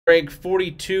Break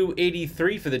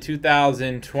 4283 for the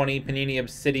 2020 Panini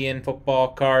Obsidian football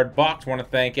card box. Want to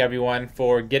thank everyone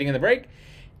for getting in the break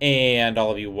and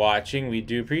all of you watching. We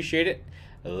do appreciate it.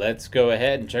 Let's go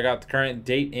ahead and check out the current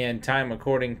date and time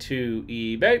according to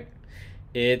eBay.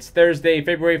 It's Thursday,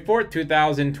 February 4th,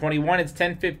 2021. It's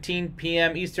 10:15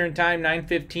 p.m. Eastern Time,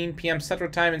 9:15 p.m. Central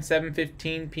Time, and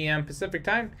 7:15 p.m. Pacific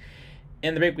Time.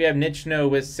 In the break, we have Nichno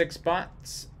with 6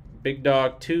 spots. Big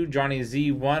Dog 2, Johnny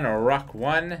Z 1, Ruck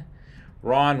 1,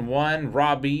 Ron 1,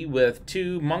 Robbie with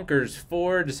 2, Munkers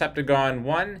 4, Decepticon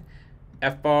 1,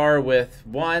 FR with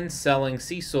 1, Selling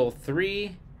Cecil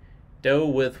 3, Doe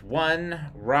with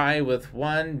 1, Rye with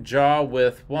 1, Jaw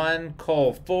with 1,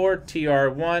 Cole 4, TR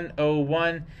 1, O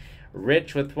 1,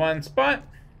 Rich with 1 spot.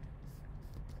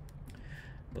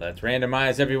 Let's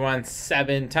randomize everyone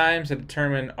 7 times to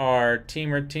determine our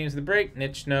team or teams of the break.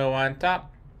 Nichno on top.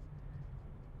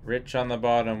 Rich on the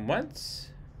bottom once,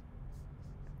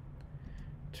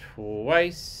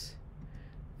 twice,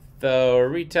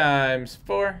 3 times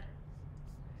 4,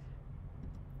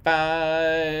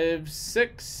 5,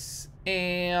 6,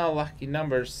 and lucky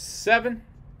number 7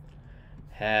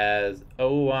 has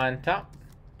O on top,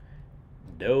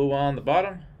 Doe on the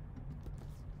bottom.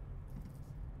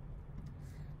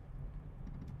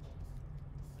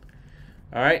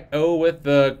 All right, O with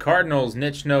the Cardinals,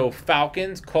 Nichno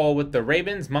Falcons, Cole with the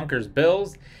Ravens, Munkers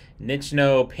Bills,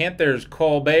 Nichno Panthers,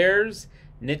 Cole Bears,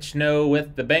 Nichno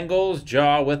with the Bengals,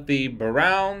 Jaw with the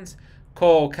Browns,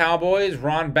 Cole Cowboys,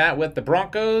 Ron Bat with the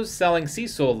Broncos, Selling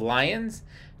Cecil Lions,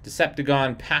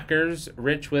 Decepticon Packers,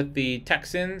 Rich with the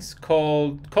Texans,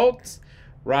 Cole Colts,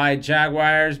 Rye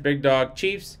Jaguars, Big Dog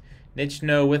Chiefs,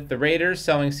 Nichno with the Raiders,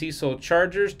 Selling Cecil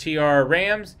Chargers, TR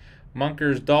Rams,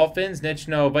 Munkers Dolphins,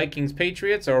 Nichno Vikings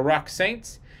Patriots, Rock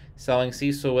Saints, Selling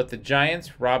Cecil with the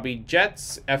Giants, Robbie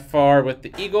Jets, FR with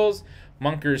the Eagles,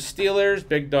 Munkers Steelers,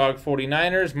 Big Dog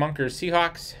 49ers, Munkers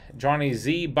Seahawks, Johnny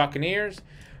Z Buccaneers,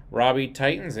 Robbie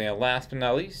Titans, and last but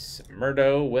not least,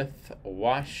 Murdo with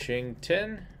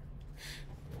Washington.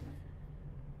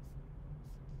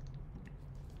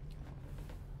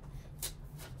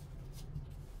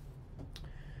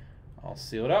 I'll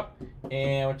seal it up,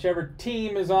 and whichever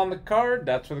team is on the card,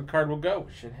 that's where the card will go.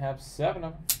 We should have 7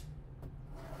 of them.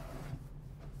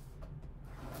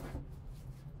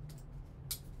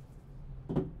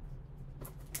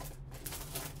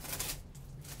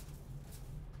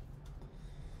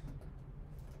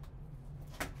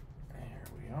 There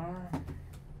we are.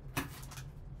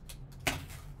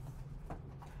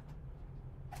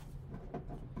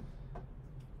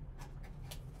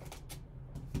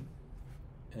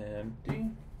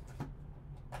 Empty.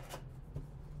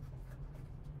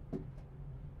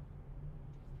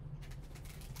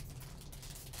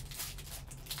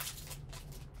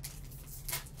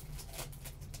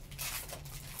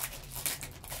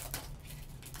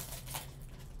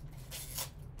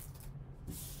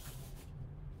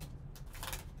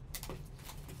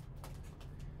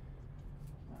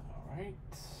 All right.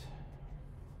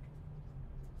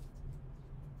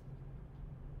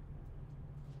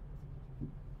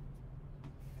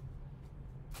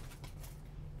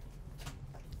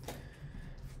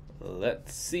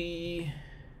 Let's see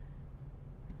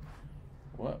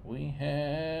what we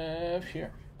have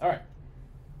here. All right.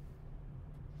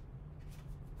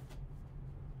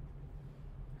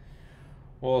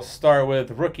 We'll start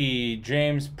with rookie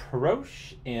James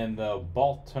Peroche in the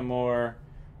Baltimore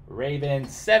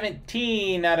Ravens.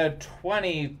 17 out of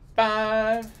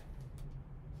 25.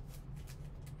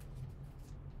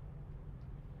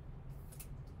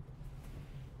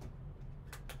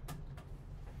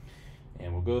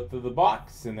 And we'll go through the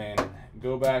box and then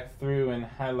go back through and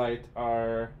highlight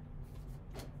our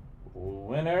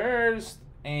winners.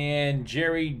 And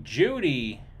Jerry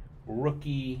Jeudy,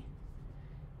 rookie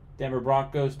Denver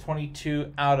Broncos,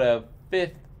 22 out of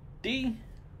 50.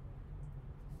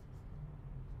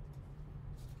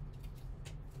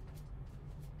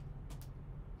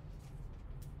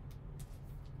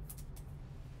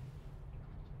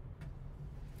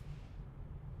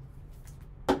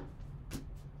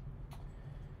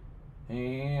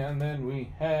 And then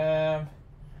we have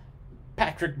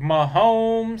Patrick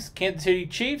Mahomes, Kansas City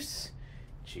Chiefs.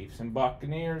 Chiefs and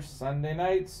Buccaneers, Sunday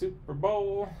night, Super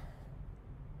Bowl.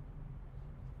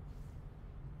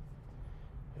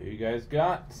 Who you guys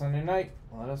got Sunday night?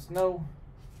 Let us know.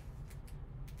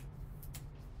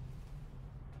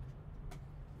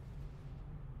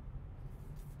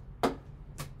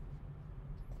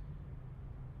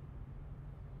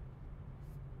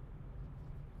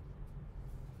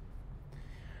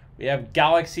 We have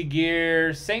Galaxy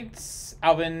Gear Saints,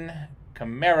 Alvin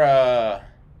Kamara.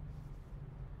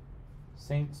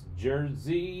 Saints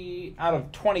jersey out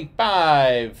of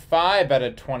 25. 5 out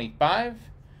of 25.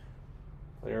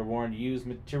 Player worn used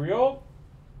material.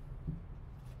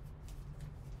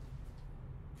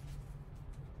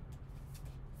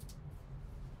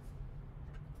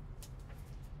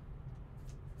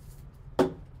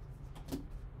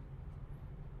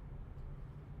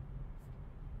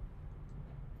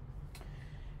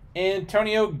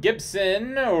 Antonio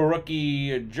Gibson,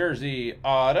 rookie jersey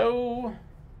auto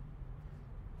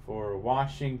for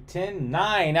Washington.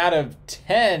 9 out of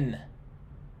 10.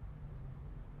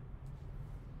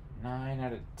 9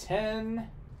 out of 10.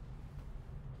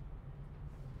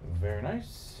 Very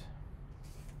nice.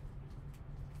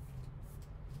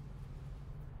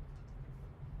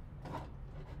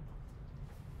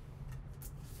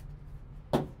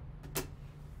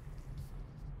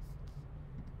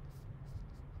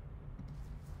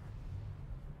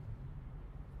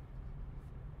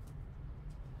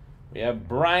 We have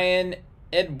Brian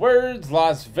Edwards,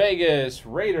 Las Vegas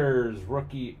Raiders,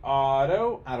 rookie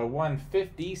auto out of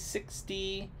 150,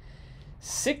 60,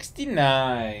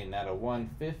 69 out of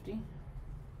 150.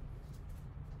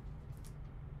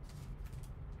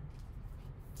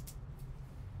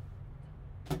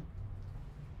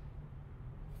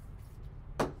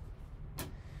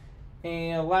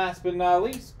 And last but not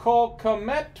least, Cole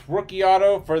Kmet, rookie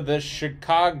auto for the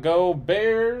Chicago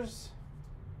Bears.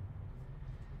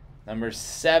 Number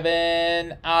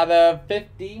 7 out of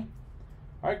 50.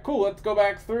 All right, cool. Let's go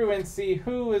back through and see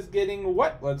who is getting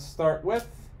what. Let's start with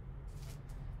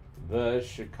the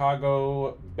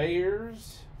Chicago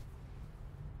Bears.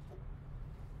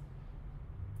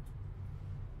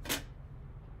 The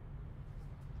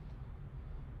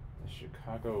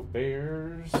Chicago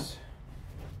Bears.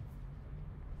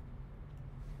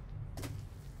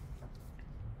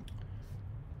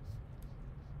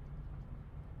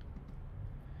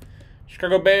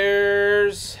 Chicago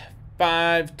Bears,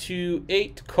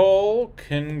 528 Cole,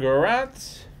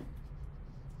 congrats.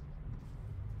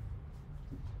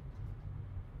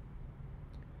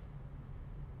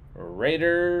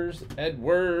 Raiders,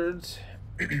 Edwards.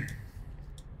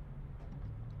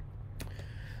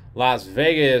 Las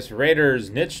Vegas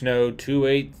Raiders, Nichno,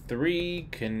 283,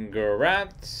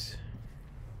 congrats.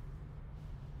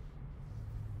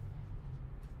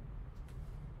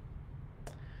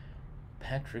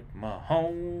 Patrick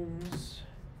Mahomes.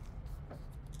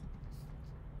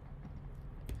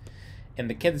 And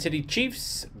the Kansas City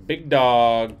Chiefs, Big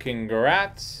Dog,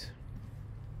 congrats.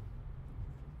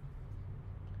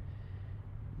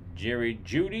 Jerry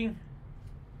Jeudy.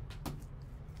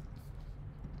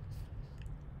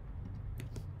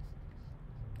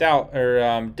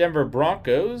 Denver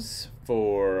Broncos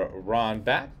for Ron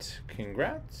Batt,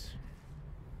 congrats.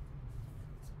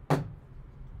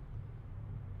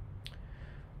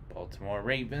 Baltimore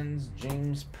Ravens,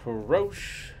 James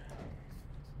Peroche.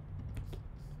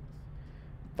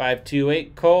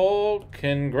 528 Cole,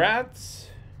 congrats.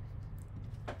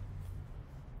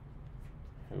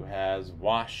 Who has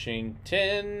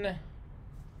Washington?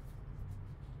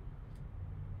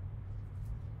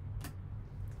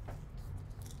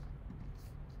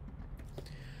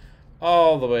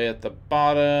 All the way at the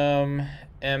bottom,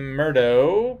 M.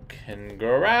 Murdo,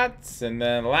 congrats. And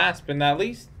then last but not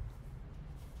least,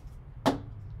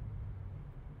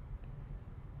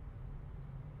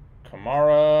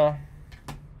 Kamara.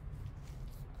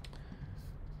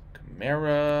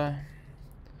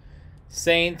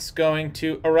 Saints going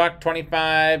to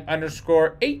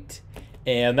Arak25_8.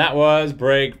 And that was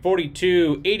break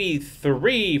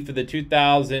 4283 for the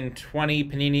 2020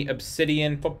 Panini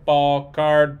Obsidian football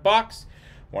card box.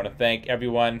 I want to thank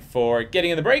everyone for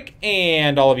getting in the break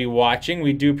and all of you watching.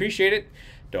 We do appreciate it.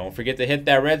 Don't forget to hit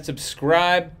that red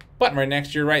subscribe button right next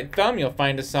to your right thumb. You'll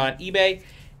find us on eBay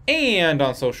and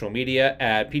on social media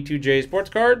at P2J Sports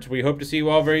Cards. We hope to see you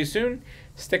all very soon.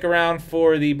 Stick around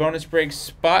for the bonus break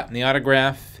spot and the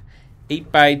autograph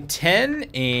 8x10.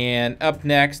 And up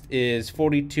next is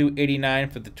 4289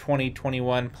 for the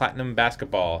 2021 Platinum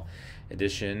Basketball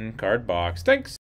Edition card box. Thanks.